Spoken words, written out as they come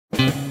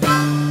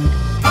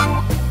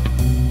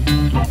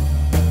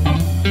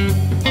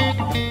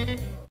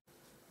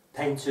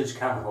painter's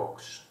can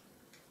hooks.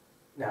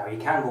 Now you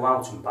can go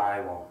out and buy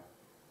one,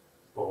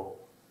 but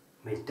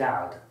my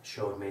dad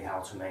showed me how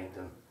to make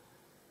them.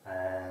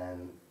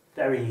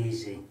 Very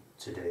easy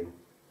to do.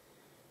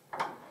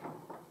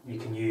 You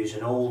can use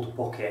an old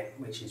bucket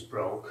which is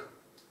broke,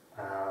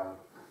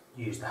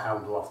 use the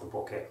handle off the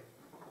bucket.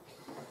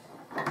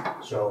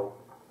 So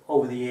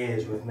over the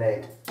years we've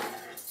made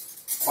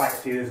quite a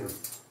few of them,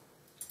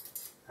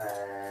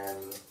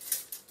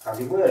 and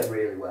they work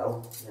really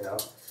well, you know.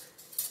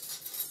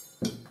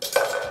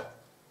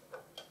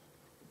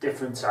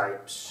 Different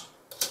types,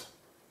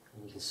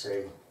 you can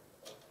see,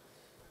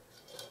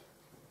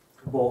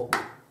 but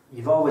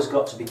you've always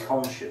got to be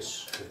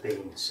conscious of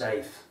being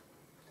safe,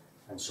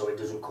 and so it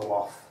doesn't come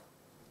off.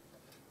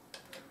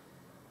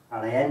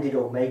 And I ended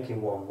up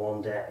making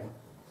one day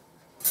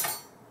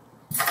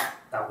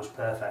that was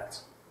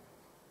perfect.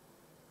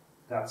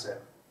 That's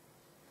it.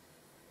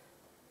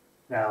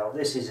 Now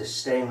this is a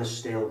stainless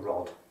steel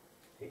rod.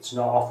 It's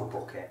not off a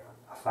bucket.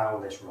 I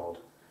found this rod.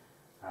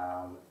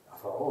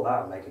 I thought, oh,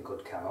 that would make a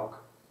good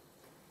cannock.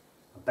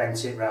 I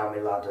bent it round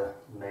my ladder,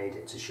 made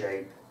it to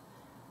shape,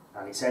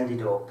 and it's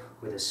ended up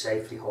with a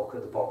safety hook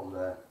at the bottom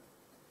there.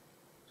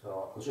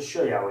 So I'll just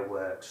show you how it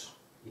works.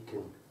 You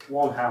can,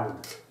 one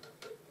hand,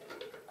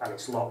 and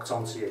it's locked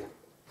onto you.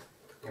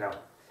 You know,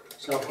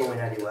 it's not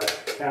going anywhere,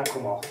 it can't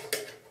come off.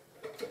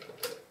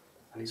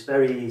 And it's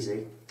very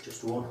easy,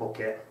 just to unhook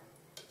it,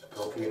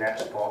 go for your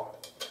next pot,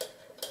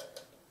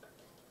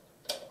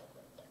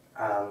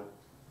 and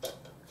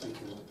you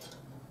can,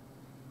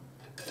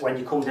 when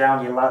you come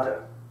down your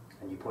ladder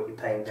and you put your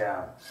paint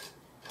down,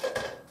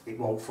 it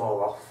won't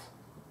fall off.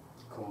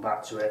 Come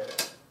back to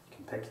it, you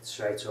can pick it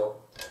straight up.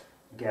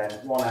 Again,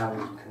 one hand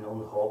you can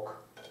unhook,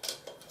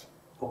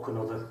 hook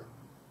another,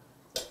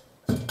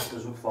 it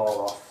doesn't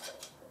fall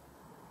off.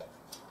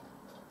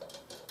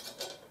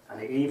 And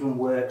it even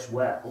works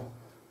well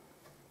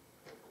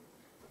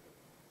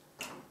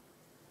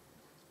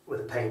with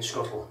a paint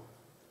scuttle.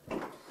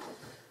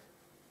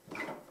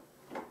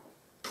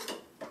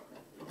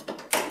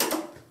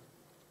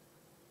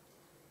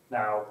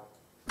 Now,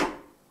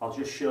 I'll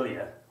just show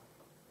you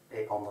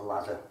it on the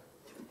ladder.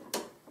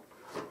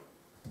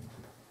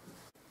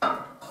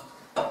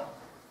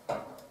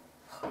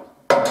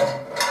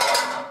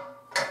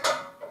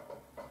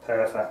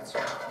 Perfect.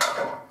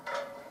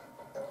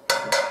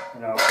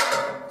 You know,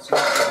 it's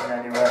not going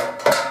anywhere.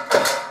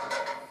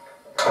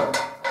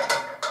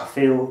 I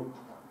feel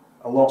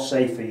a lot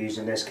safer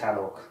using this can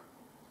hook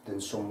than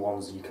some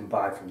ones that you can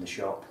buy from the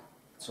shop.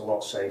 It's a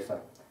lot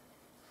safer.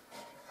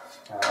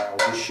 I'll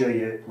just show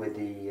you with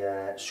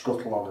the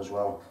scuttle on as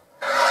well.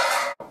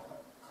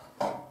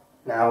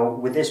 Now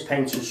with this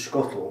painter's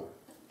scuttle,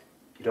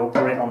 you don't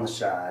put it on the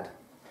side,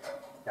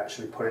 you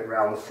actually put it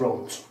round the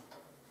front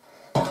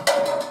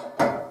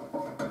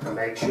and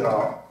make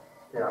sure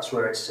that's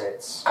where it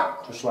sits,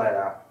 just like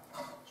that.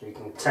 So you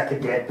can take a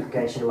dip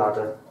against your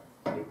ladder,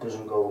 it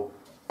doesn't go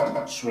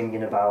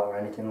swinging about or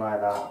anything like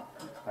that,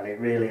 and it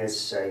really is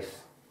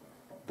safe,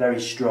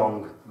 very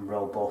strong and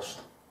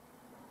robust.